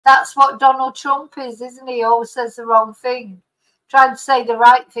That's what Donald Trump is, isn't he? He always says the wrong thing. Trying to say the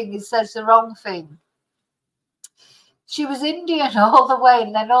right thing, he says the wrong thing. She was Indian all the way,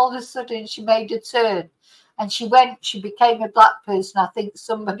 and then all of a sudden she made a turn. And she became a black person. I think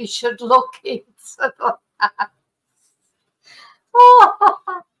somebody should look into that.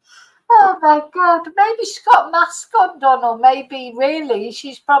 Oh my God. Maybe she's got a mask on, Donald. Maybe really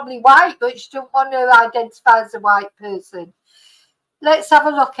she's probably white, but she don't want to identify as a white person. Let's have a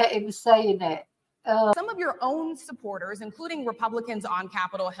look at him saying it. Some of your own supporters, including Republicans on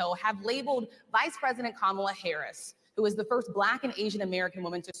Capitol Hill, have labeled Vice President Kamala Harris, who is the first Black and Asian American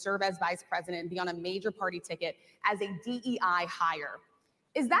woman to serve as vice president and be on a major party ticket, as a DEI hire.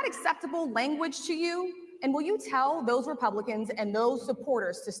 Is that acceptable language to you? And will you tell those Republicans and those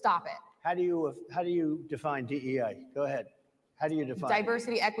supporters to stop it? How do you define DEI? Go ahead. How do you define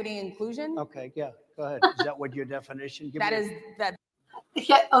diversity, equity, and inclusion? Okay, yeah, go ahead. Is that what your definition?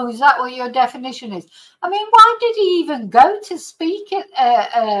 Yeah. Oh, is that what your definition is? I mean, why did he even go to speak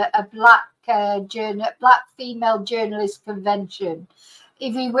at a black female journalist convention?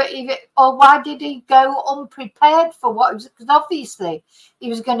 Or why did he go unprepared for what? Because obviously he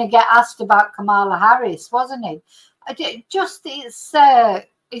was going to get asked about Kamala Harris, wasn't he?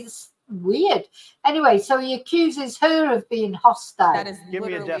 It's weird. Anyway, so he accuses her of being hostile. That is give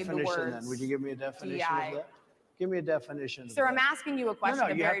me a definition the words, then. Would you give me a definition of that? Give me a definition. Sir, I'm asking you a question,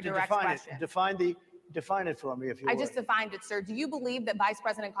 a very direct question. Define it for me, if you would. I just defined it, sir. Do you believe that Vice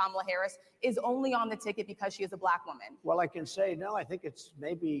President Kamala Harris is only on the ticket because she is a black woman? Well, I can say no. I think it's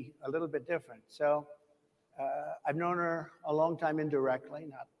maybe a little bit different. So I've known her a long time indirectly,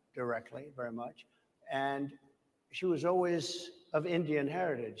 not directly very much. And she was always of Indian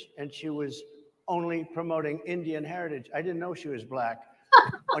heritage, and she was only promoting Indian heritage. I didn't know she was black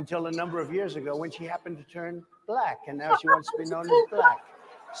until a number of years ago when she happened to turn black, and now she wants to be known as black.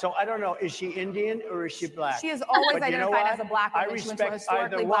 So I don't know, is she Indian or is she black? She is always identified as a black woman. She went to a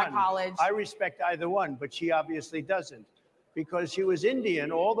historically black college. I respect either one, but she obviously doesn't, because she was Indian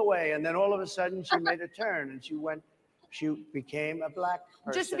all the way, and then all of a sudden she made a turn and she became a black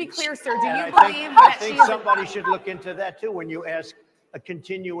person. Just to be clear, sir, do you believe that I think somebody should look into that too when you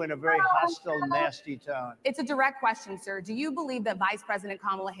continue in a very hostile, nasty tone. It's a direct question, sir. Do you believe that Vice President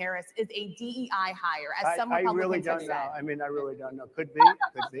Kamala Harris is a DEI hire, as some Republicans really don't have know. said? I mean, I really don't know. Could be.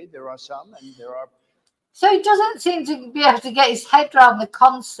 There are some, and there are. So he doesn't seem to be able to get his head around the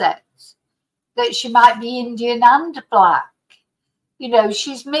concept that she might be Indian and black. You know,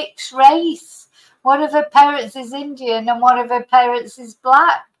 she's mixed race. One of her parents is Indian and one of her parents is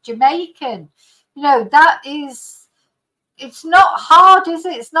black, Jamaican. You know, it's not hard, is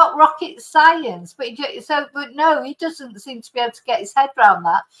it? It's not rocket science. But no, he doesn't seem to be able to get his head around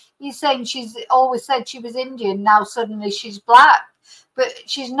that. He's saying she's always said she was Indian. Now suddenly she's black, but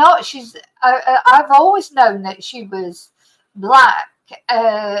she's not. I've always known that she was black.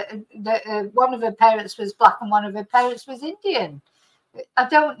 One of her parents was black and one of her parents was Indian. I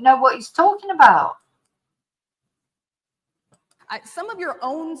don't know what he's talking about. Some of your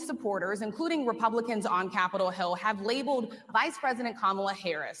own supporters, including Republicans on Capitol Hill, have labeled Vice President Kamala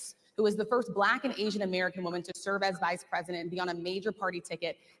Harris, who is the first Black and Asian American woman to serve as vice president and be on a major party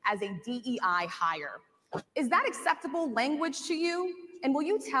ticket, as a DEI hire. Is that acceptable language to you? And will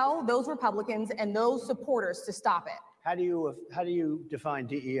you tell those Republicans and those supporters to stop it? How do you define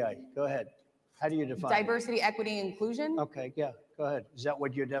DEI? Go ahead. How do you define diversity, equity, and inclusion? Okay, yeah, go ahead. Is that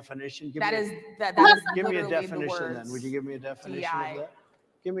what your definition? Give me a definition then. Would you give me a definition of that?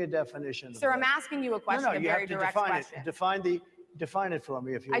 Give me a definition. Sir, I'm asking you a question, a very direct question. Define it for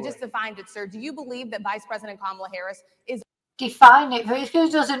me, if you would. I just defined it, sir. Do you believe that Vice President Kamala Harris is define it? Who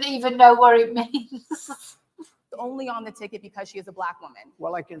doesn't even know what it means? Only on the ticket because she is a black woman?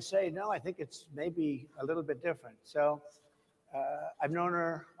 Well, I can say no. I think it's maybe a little bit different. So I've known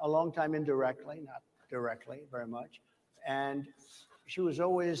her a long time indirectly, not directly very much. And she was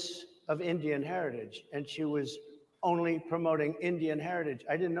always of Indian heritage, and she was only promoting Indian heritage.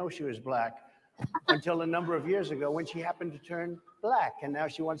 I didn't know she was black until a number of years ago when she happened to turn black, and now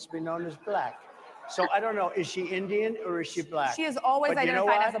she wants to be known as black. So I don't know, is she Indian or is she black? She is always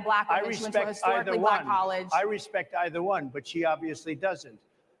identified as a black woman. She went to a historically black college. I respect either one, but she obviously doesn't,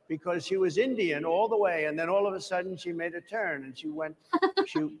 because she was Indian all the way, and then all of a sudden she made a turn and she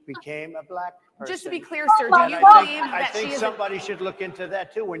became a black person. Just to be clear, sir, do you believe that I think somebody should look into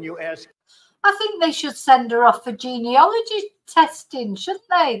that too when you ask. I think they should send her off for genealogy testing, shouldn't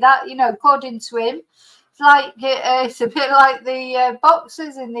they? That, you know, according to him, it's a bit like the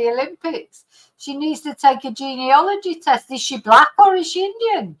boxers in the Olympics. She needs to take a genealogy test. Is she black or is she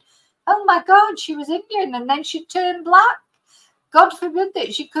Indian? Oh my God, she was Indian and then she turned black. God forbid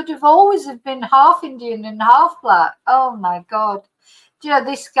that she could have always have been half Indian and half black. Oh my God. Do you know,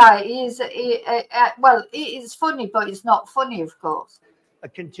 this guy is, well, it is funny, but it's not funny, of course.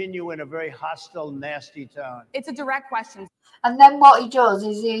 Continue in a very hostile, nasty tone. It's a direct question. And then what he does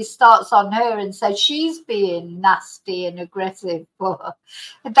is he starts on her and says she's being nasty and aggressive. But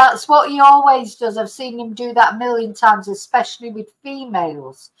that's what he always does. I've seen him do that a million times, especially with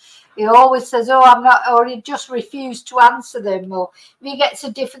females. He always says, oh, I'm not, or he just refuses to answer them. Or if he gets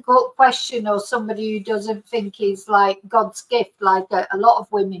a difficult question or somebody who doesn't think he's like God's gift, like a lot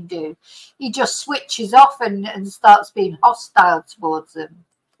of women do, he just switches off and starts being hostile towards them.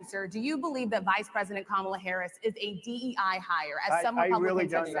 Sir, do you believe that Vice President Kamala Harris is a DEI hire, as some Republicans I really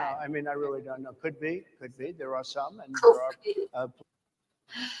don't have said? know. I mean, I really don't know. Could be. There are some, and there are.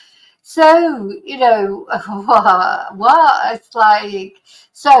 So, you know, what? It's like,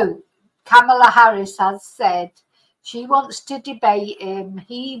 so Kamala Harris has said she wants to debate him.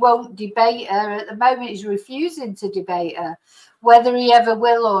 He won't debate her. At the moment, he's refusing to debate her, whether he ever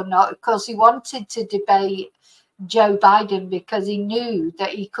will or not, because he wanted to debate Joe Biden because he knew that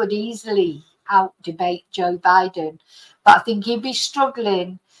he could easily out-debate Joe Biden. But I think he'd be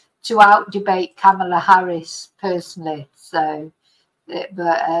struggling to out-debate Kamala Harris personally. So,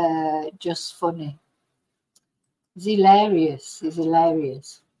 but just funny. He's hilarious. He's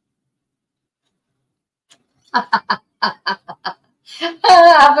hilarious. I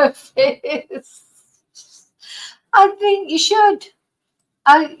think you should.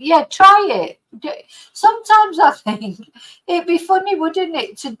 Yeah, try it. Sometimes I think it'd be funny, wouldn't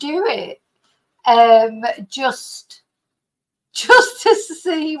it, to do it, just to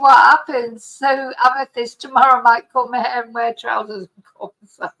see what happens. So Amethyst tomorrow might cut my hair and wear trousers and go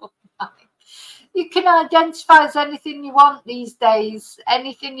so you can identify as anything you want these days,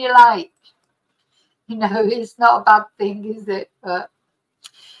 anything you like. You know, it's not a bad thing, is it? But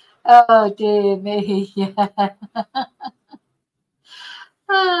oh dear me, yeah.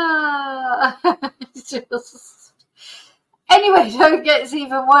 Just anyway, so it gets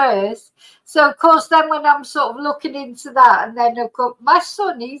even worse. So of course, then when I'm sort of looking into that, and then of course my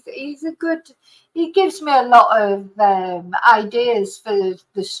son, he's a good. He gives me a lot of ideas for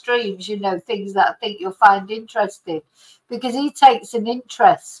the streams. You know, things that I think you'll find interesting, because he takes an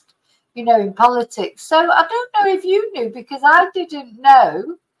interest, you know, in politics. So I don't know if you knew, because I didn't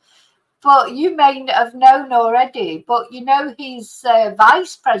know. But you may have known already. But you know, he's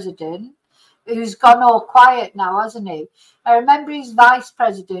vice president, who's gone all quiet now, hasn't he? I remember his vice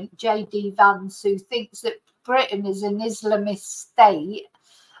president, J.D. Vance, who thinks that Britain is an Islamist state,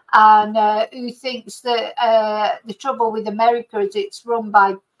 and who thinks that the trouble with America is it's run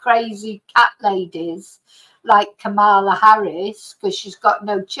by crazy cat ladies like Kamala Harris, because she's got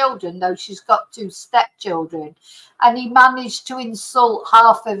no children, though she's got 2 stepchildren. And he managed to insult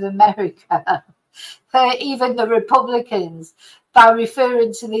half of America, even the Republicans, by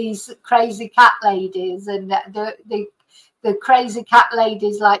referring to these crazy cat ladies. And the crazy cat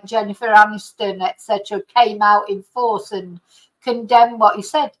ladies like Jennifer Aniston, etc., came out in force and condemned what he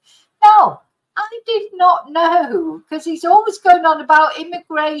said. No, I did not know, because he's always going on about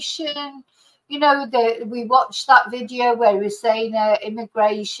immigration. You know, we watched that video where he was saying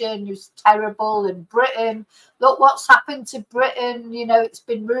immigration is terrible, and Britain, look what's happened to Britain. You know, it's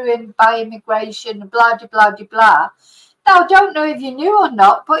been ruined by immigration, blah, blah, blah, blah, blah. Now, I don't know if you knew or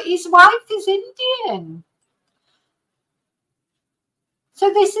not, but his wife is Indian. So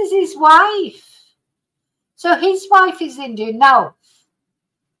this is his wife. So his wife is Indian. Now,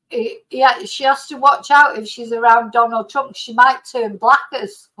 yeah, she has to watch out if she's around Donald Trump. She might turn black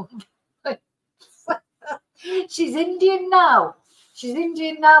as something. She's Indian now. She's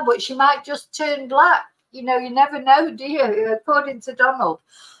Indian now, but she might just turn black. You know, you never know, do you? According to Donald.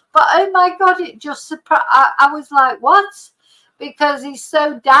 But oh my God, it just surprised. I was like, what? Because he's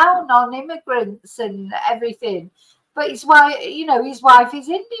so down on immigrants and everything. But his wife, you know, his wife is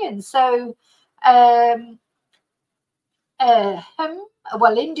Indian. So, well,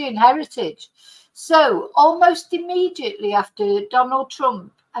 Indian heritage. So almost immediately after Donald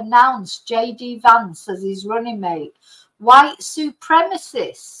Trump announced J.D. Vance as his running mate, white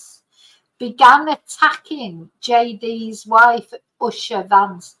supremacists began attacking J.D.'s wife, Usha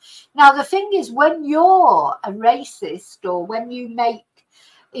Vance. Now, the thing is, when you're a racist, or when you make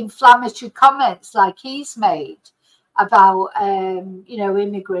inflammatory comments like he's made about, you know,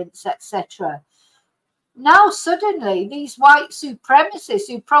 immigrants, etc., now suddenly these white supremacists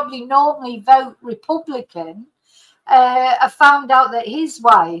who probably normally vote Republican have found out that his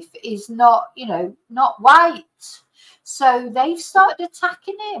wife is not, you know, not white. So they've started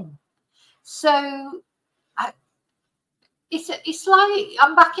attacking him. So it's like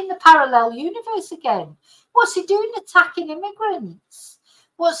I'm back in the parallel universe again. What's he doing attacking immigrants?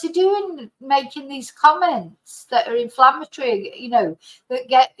 What's he doing making these comments that are inflammatory, you know, that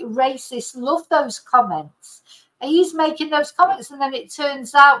get racists love those comments. And he's making those comments, and then it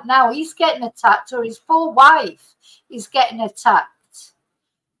turns out now he's getting attacked, or his poor wife is getting attacked,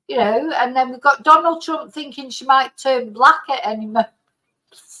 you know, and then we've got Donald Trump thinking she might turn black at any moment.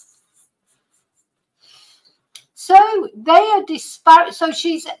 So they are disparate. So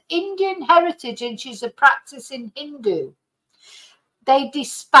she's Indian heritage and she's a practicing Hindu. They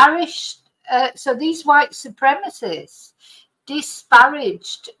disparaged, so these white supremacists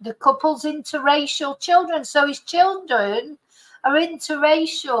disparaged the couple's interracial children. So his children are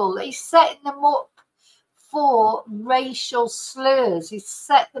interracial. He's setting them up for racial slurs. He's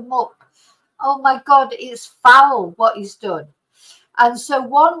set them up. Oh my God, it's foul what he's done. And so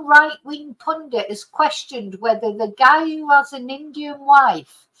one right-wing pundit has questioned whether the guy who has an Indian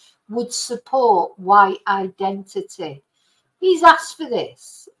wife would support white identity. He's asked for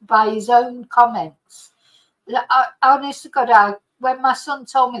this by his own comments. Honest to God, when my son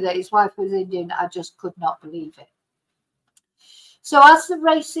told me that his wife was Indian, I just could not believe it. So as the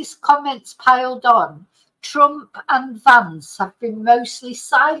racist comments piled on, Trump and Vance have been mostly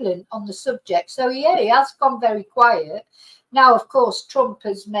silent on the subject. So yeah, he has gone very quiet. Now, of course, Trump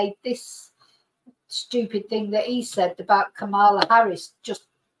has made this stupid thing that he said about Kamala Harris just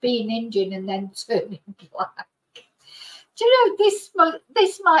being Indian and then turning black. Do you know,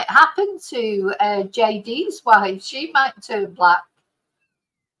 this might happen to JD's wife. She might turn black.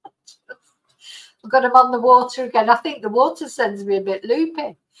 I've got him on the water again. I think the water sends me a bit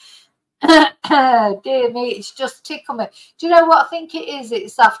loopy. Dear me, it's just tickle me. Do you know what I think it is?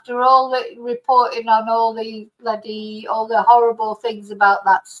 It's after all the reporting on all the horrible things about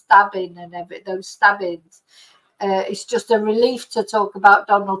that stabbing and those stabbings. It's just a relief to talk about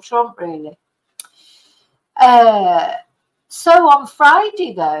Donald Trump, really. So on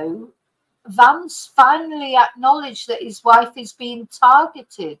Friday, though, Vance finally acknowledged that his wife is being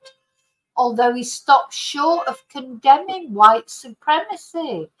targeted, although he stopped short of condemning white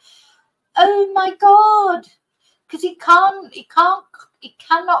supremacy. Oh my God! Because he cannot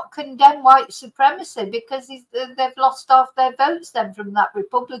condemn white supremacy because they've lost half their votes then from that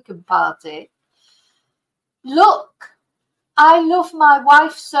Republican Party. Look, I love my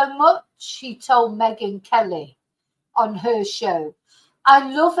wife so much, he told Megyn Kelly on her show. I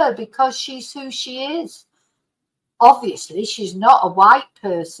love her because she's who she is. Obviously, she's not a white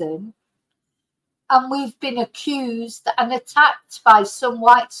person. And we've been accused and attacked by some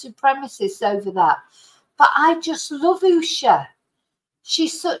white supremacists over that. But I just love Usha.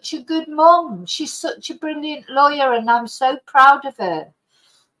 She's such a good mom. She's such a brilliant lawyer, and I'm so proud of her.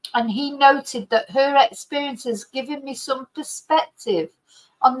 And he noted that her experience has given me some perspective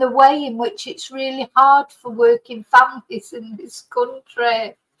on the way in which it's really hard for working families in this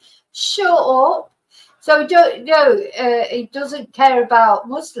country. Shut up. So he doesn't care about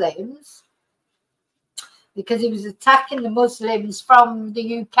Muslims, because he was attacking the Muslims from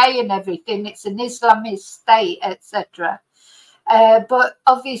the UK and everything. It's an Islamist state, etc. But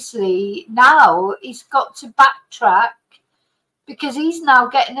obviously now he's got to backtrack because he's now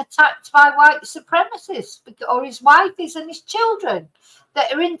getting attacked by white supremacists, or his wife is, and his children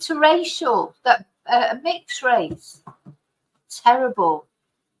that are interracial, that are mixed race. Terrible.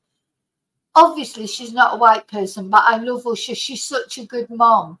 Obviously, she's not a white person, but I love Usha. She's such a good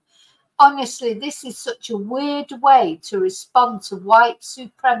mom. Honestly, this is such a weird way to respond to white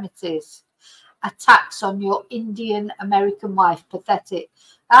supremacists' attacks on your Indian American wife. Pathetic.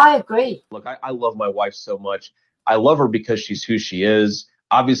 I agree. Look, I love my wife so much. I love her because she's who she is.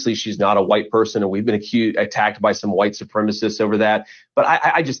 Obviously, she's not a white person, and we've been attacked by some white supremacists over that. But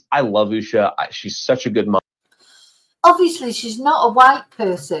I love Usha. She's such a good mom. Obviously, she's not a white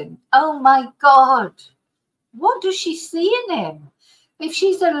person. Oh my God. What does she see in him? If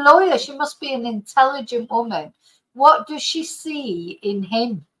she's a lawyer, she must be an intelligent woman. What does she see in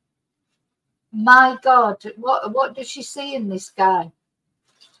him? My God, what does she see in this guy?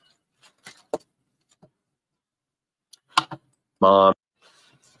 Mom.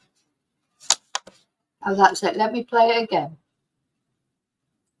 Oh, that's it. Let me play it again.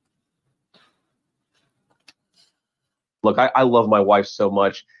 Look, I love my wife so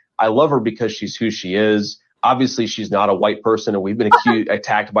much. I love her because she's who she is. Obviously, she's not a white person, and we've been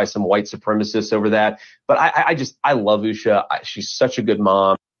attacked by some white supremacists over that. But I love Usha. She's such a good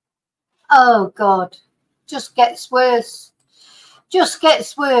mom. Oh, God. Just gets worse. Just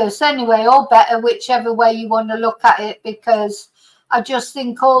gets worse. Anyway, or better, whichever way you want to look at it, because I just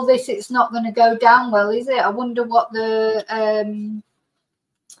think all this, it's not going to go down well, is it? I wonder what the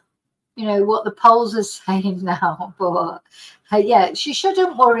you know, what the polls are saying now. But yeah, she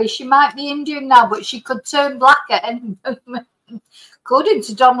shouldn't worry. She might be Indian now, but she could turn black at any moment. According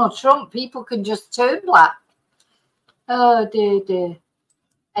to Donald Trump, people can just turn black. Oh dear, dear.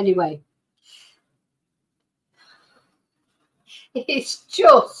 Anyway, it's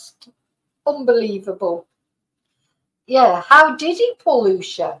just unbelievable. Yeah, how did he pull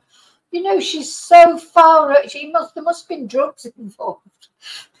Usha? You know, she's so far. There must have been drugs involved,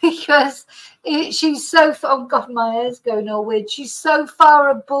 because she's so. Oh God, my hair's going all weird. She's so far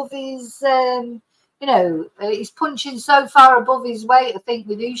above his. You know, he's punching so far above his weight. I think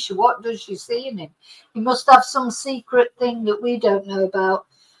with Usha, what does she see in him? He must have some secret thing that we don't know about.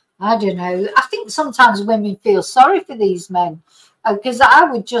 I don't know. I think sometimes women feel sorry for these men, because I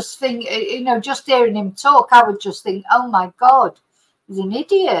would just think, you know, just hearing him talk, I would just think, oh my God, he's an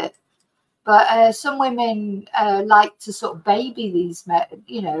idiot. But some women like to sort of baby these men,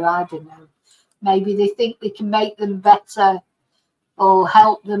 you know, I don't know. Maybe they think they can make them better or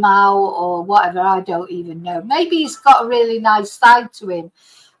help them out or whatever. I don't even know. Maybe he's got a really nice side to him,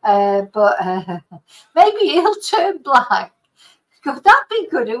 but maybe he'll turn black. Could that be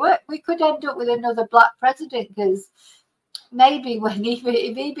good? We could end up with another black president, because maybe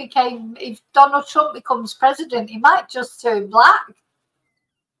if Donald Trump becomes president, he might just turn black.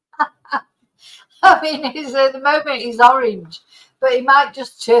 I mean, at the moment he's orange, but he might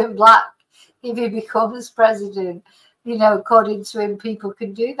just turn black if he becomes president. You know, according to him, people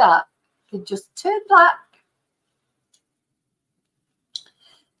can do that. They can just turn black.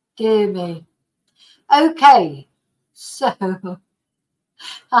 Dear me. Okay, so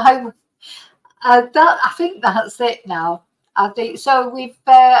I think that's it now. I think so.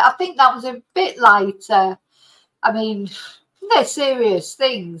 I think that was a bit lighter. I mean, they're serious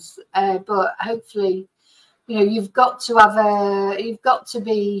things, but hopefully, you know, you've got to laugh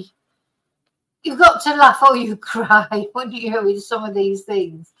or you cry when you hear with some of these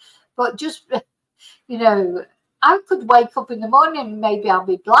things. But just, you know, I could wake up in the morning and maybe I'll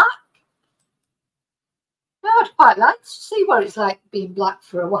be black. No, I'd quite like to see what it's like being black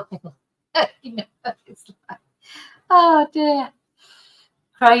for a while. You know, it's like, oh dear.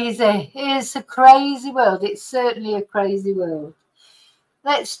 Crazy. It's a crazy world. It's certainly a crazy world.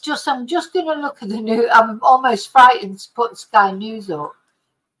 I'm just going to look at the news. I'm almost frightened to put Sky News up.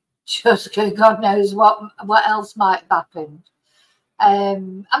 Just God knows what else might have happened. I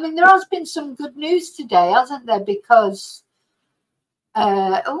mean, there has been some good news today, hasn't there? Because,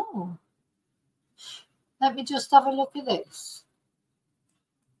 let me just have a look at this.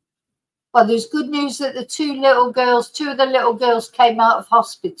 Well, there's good news that two of the little girls came out of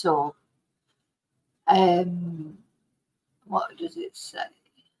hospital. What does it say?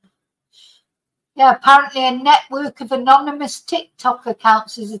 Yeah, apparently a network of anonymous TikTok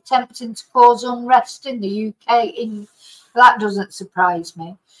accounts is attempting to cause unrest in the UK. That doesn't surprise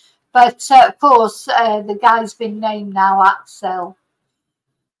me. But, of course, the guy's been named now Axel.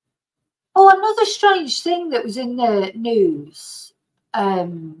 Oh, another strange thing that was in the news.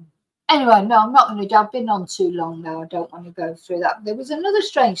 Anyway, no, I'm not going to. I've been on too long now. I don't want to go through that. There was another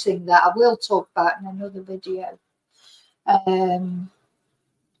strange thing that I will talk about in another video. But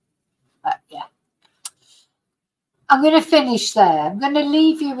yeah, I'm going to finish there. I'm going to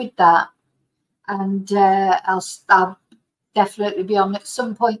leave you with that, and I'll definitely be on at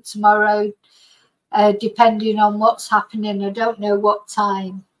some point tomorrow, depending on what's happening. I don't know what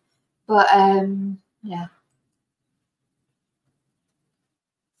time, but yeah.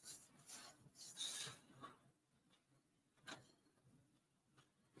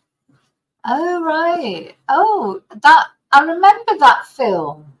 Oh, right. Oh, I remember that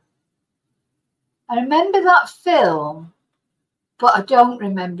film. But I don't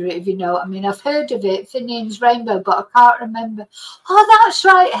remember it, if you know what I mean. I've heard of it, Finian's Rainbow, but I can't remember. Oh, that's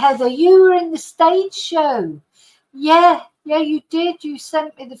right, Heather. You were in the stage show. Yeah, you did. You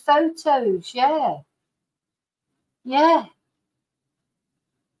sent me the photos. Yeah. Yeah.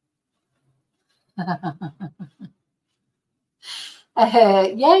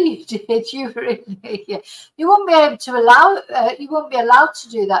 Yeah, you did. You were in here. You won't be able to you won't be allowed to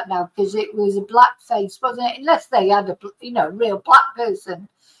do that now, because it was a black face, wasn't it? Unless they had a real black person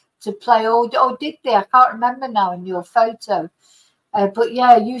to play, or did they? I can't remember now in your photo. But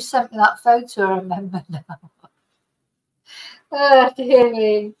yeah, you sent me that photo. I remember now. Oh dear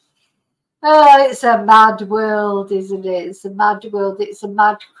me. Oh, it's a mad world, isn't it? It's a mad world. It's a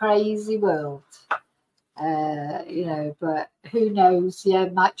mad, crazy world. But who knows? Yeah,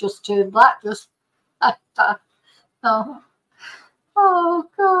 might just turn black, just like that. Oh, Oh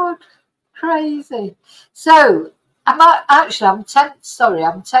God, crazy. So I'm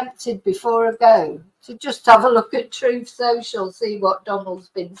tempted before I go to just have a look at Truth Social, see what Donald's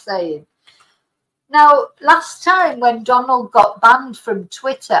been saying. Now, last time when Donald got banned from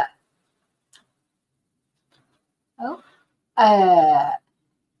Twitter, I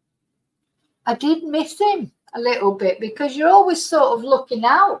did miss him a little bit, because you're always sort of looking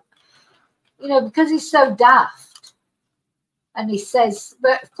out, you know, because he's so daft. And he says,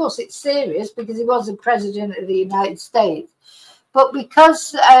 but of course it's serious because he was the president of the United States. But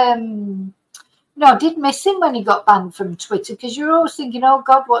because, no, I did miss him when he got banned from Twitter, because you're always thinking, oh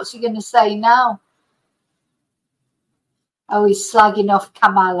God, what's he going to say now? Oh, he's slagging off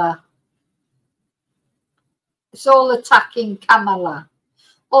Kamala. It's all attacking Kamala.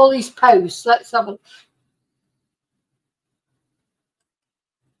 All these posts. Let's have a...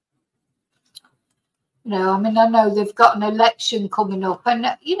 I mean, I know they've got an election coming up,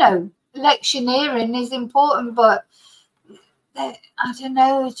 and, you know, electioneering is important, but I don't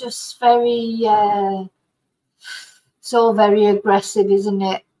know, it's just very, it's all very aggressive, isn't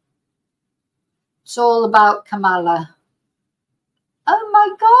it? It's all about Kamala. Oh my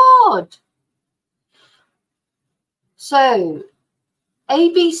God. So,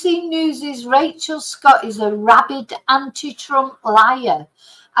 ABC News' Rachel Scott is a rabid anti-Trump liar,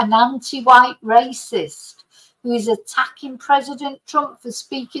 an anti-white racist who is attacking President Trump for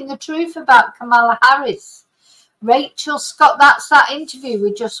speaking the truth about Kamala Harris. Rachel Scott, that's that interview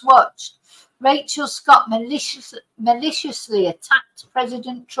we just watched. Rachel Scott maliciously attacked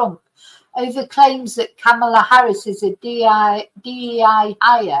President Trump over claims that Kamala Harris is a DEI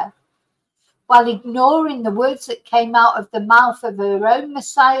hire, while ignoring the words that came out of the mouth of her own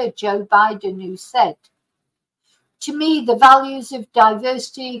messiah, Joe Biden, who said, "To me, the values of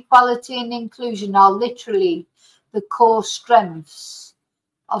diversity, equality, and inclusion are literally the core strengths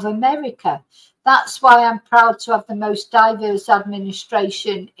of America. That's why I'm proud to have the most diverse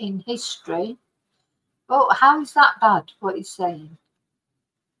administration in history." Well, how is that bad, what he's saying?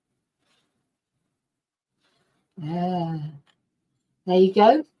 Yeah. There you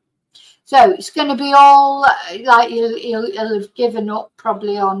go. So it's going to be all like he'll have given up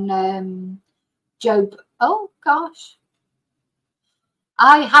probably on Joe. Oh, gosh.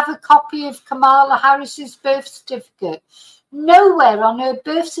 I have a copy of Kamala Harris's birth certificate. Nowhere on her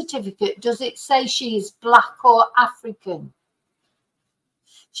birth certificate does it say she is black or African.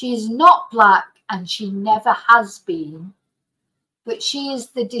 She is not black and she never has been, but she is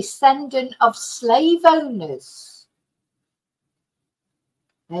the descendant of slave owners.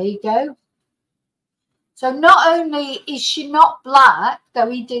 There you go. So not only is she not black, though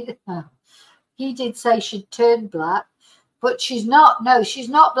he did say she'd turn black, but she's not. No, she's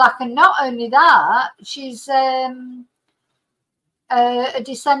not black, and not only that, she's a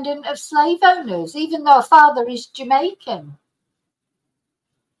descendant of slave owners, even though her father is Jamaican.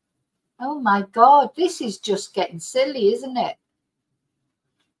 Oh my God, this is just getting silly, isn't it?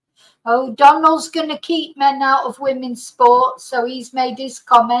 Oh, Donald's going to keep men out of women's sports, so he's made his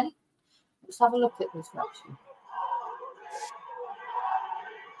comment. Let's have a look at this actually.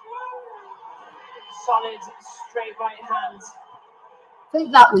 Solid, straight right hand. I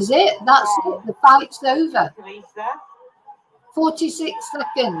think that was it. That's it. The fight's over. 46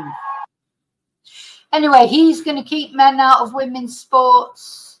 seconds. Anyway, he's going to keep men out of women's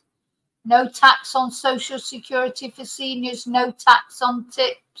sports. No tax on Social Security for seniors. No tax on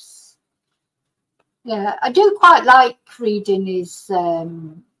tips. Yeah, I do quite like reading his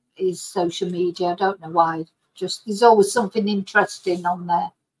social media. I don't know why. Just there's always something interesting on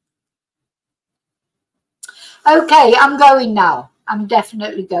there. Okay, I'm going now. I'm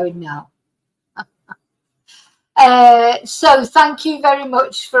definitely going now. So thank you very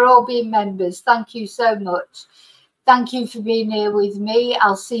much for all being members. Thank you so much. Thank you for being here with me.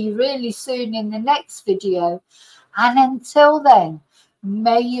 I'll see you really soon in the next video. And until then,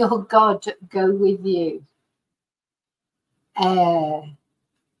 may your God go with you. And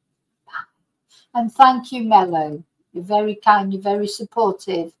thank you, Mello. You're very kind. You're very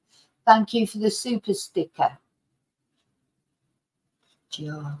supportive. Thank you for the super sticker.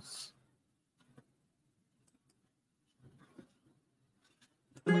 Cheers.